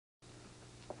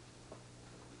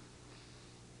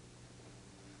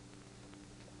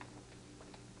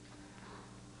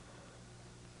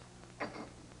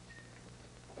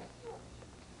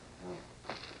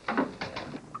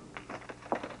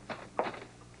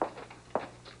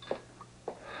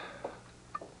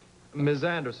Ms.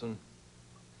 Anderson,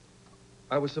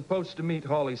 I was supposed to meet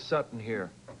Holly Sutton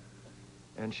here,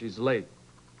 and she's late.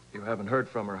 You haven't heard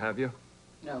from her, have you?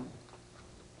 No.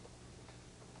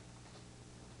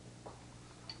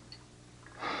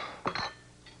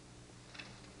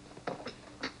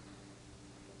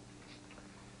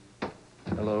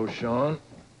 Hello, Sean.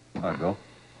 Hi, Bill.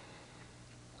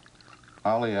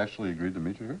 Holly actually agreed to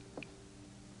meet you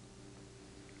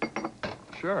here?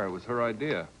 Sure, it was her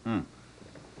idea.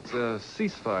 It's a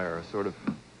ceasefire, a sort of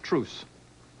truce.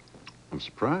 I'm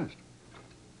surprised.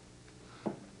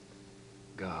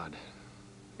 God,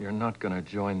 you're not gonna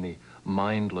join the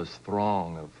mindless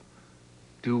throng of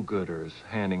do-gooders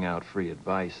handing out free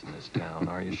advice in this town,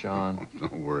 are you, Sean?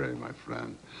 Don't worry, my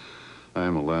friend. I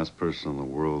am the last person in the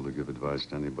world to give advice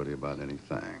to anybody about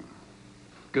anything.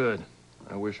 Good.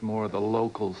 I wish more of the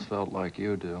locals felt like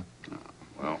you do.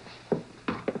 Well,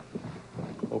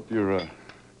 hope your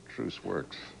truce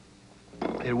works.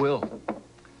 It will.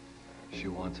 She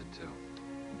wants it to.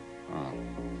 Oh.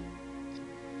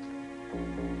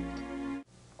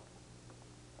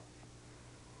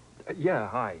 Yeah,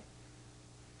 hi.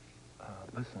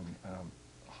 Listen,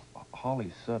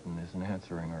 Holly Sutton isn't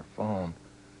answering her phone.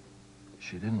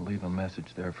 She didn't leave a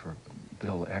message there for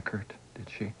Bill Eckert, did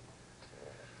she?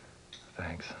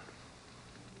 Thanks.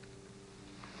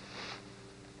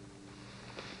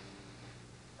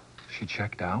 She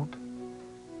checked out?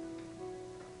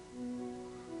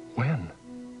 When?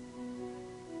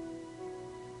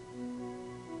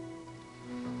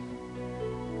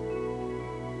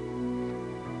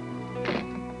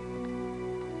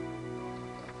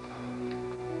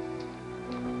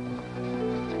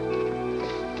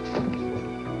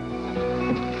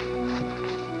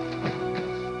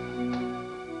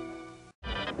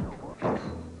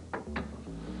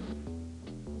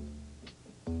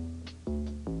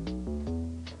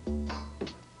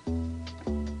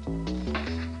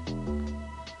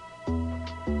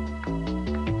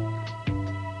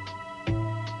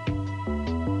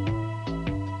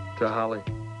 To Holly.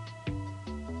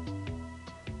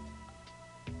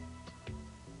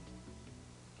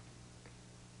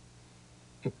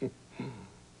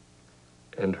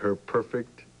 And her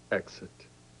perfect exit.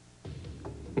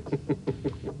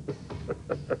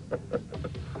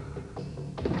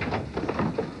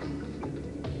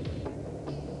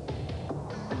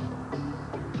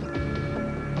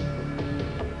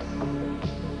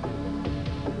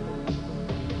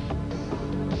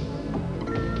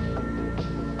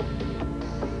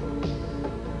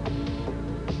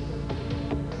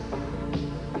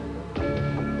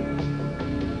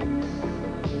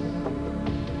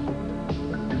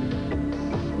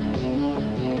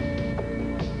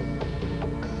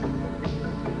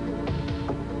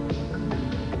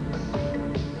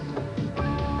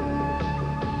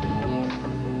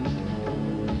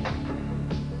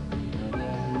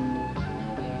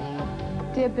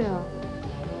 Dear Bill,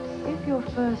 if your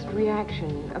first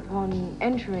reaction upon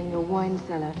entering your wine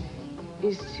cellar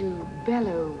is to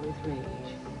bellow with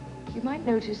rage, you might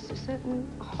notice a certain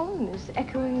hollowness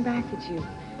echoing back at you.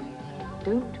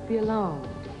 Don't be alarmed.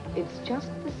 It's just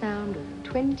the sound of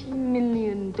 $20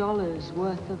 million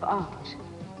worth of art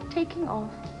taking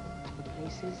off for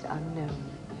places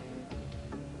unknown.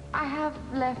 I have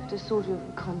left a sort of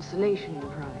consolation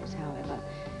prize, however.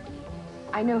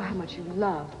 I know how much you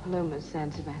love Paloma's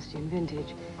San Sebastian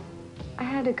vintage. I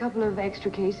had a couple of extra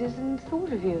cases and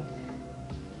thought of you.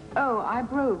 Oh, I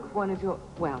broke one of your,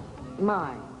 well,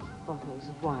 my bottles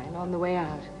of wine on the way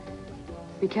out.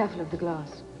 Be careful of the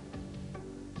glass.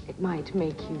 It might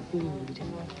make you bleed.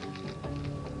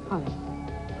 Holly.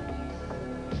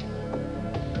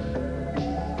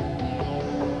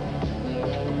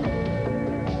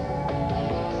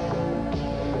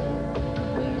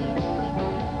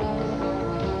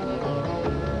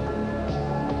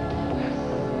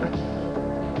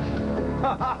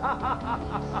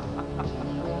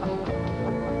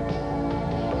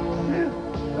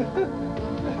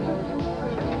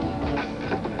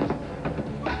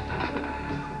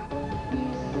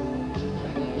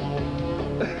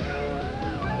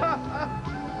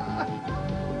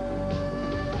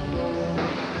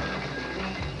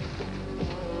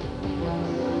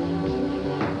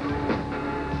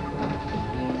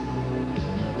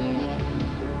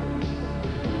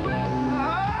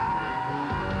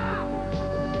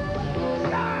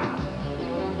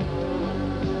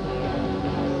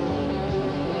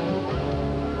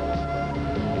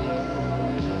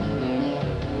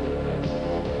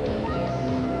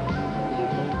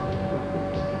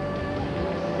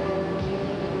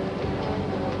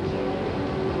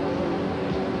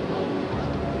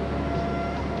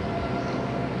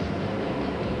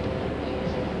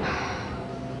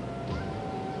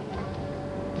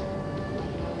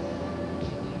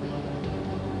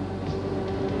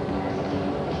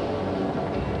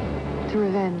 to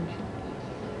revenge.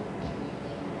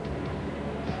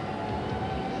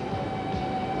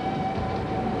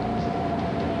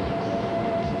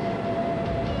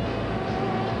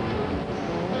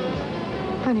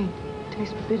 Honey,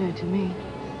 tastes bitter to me.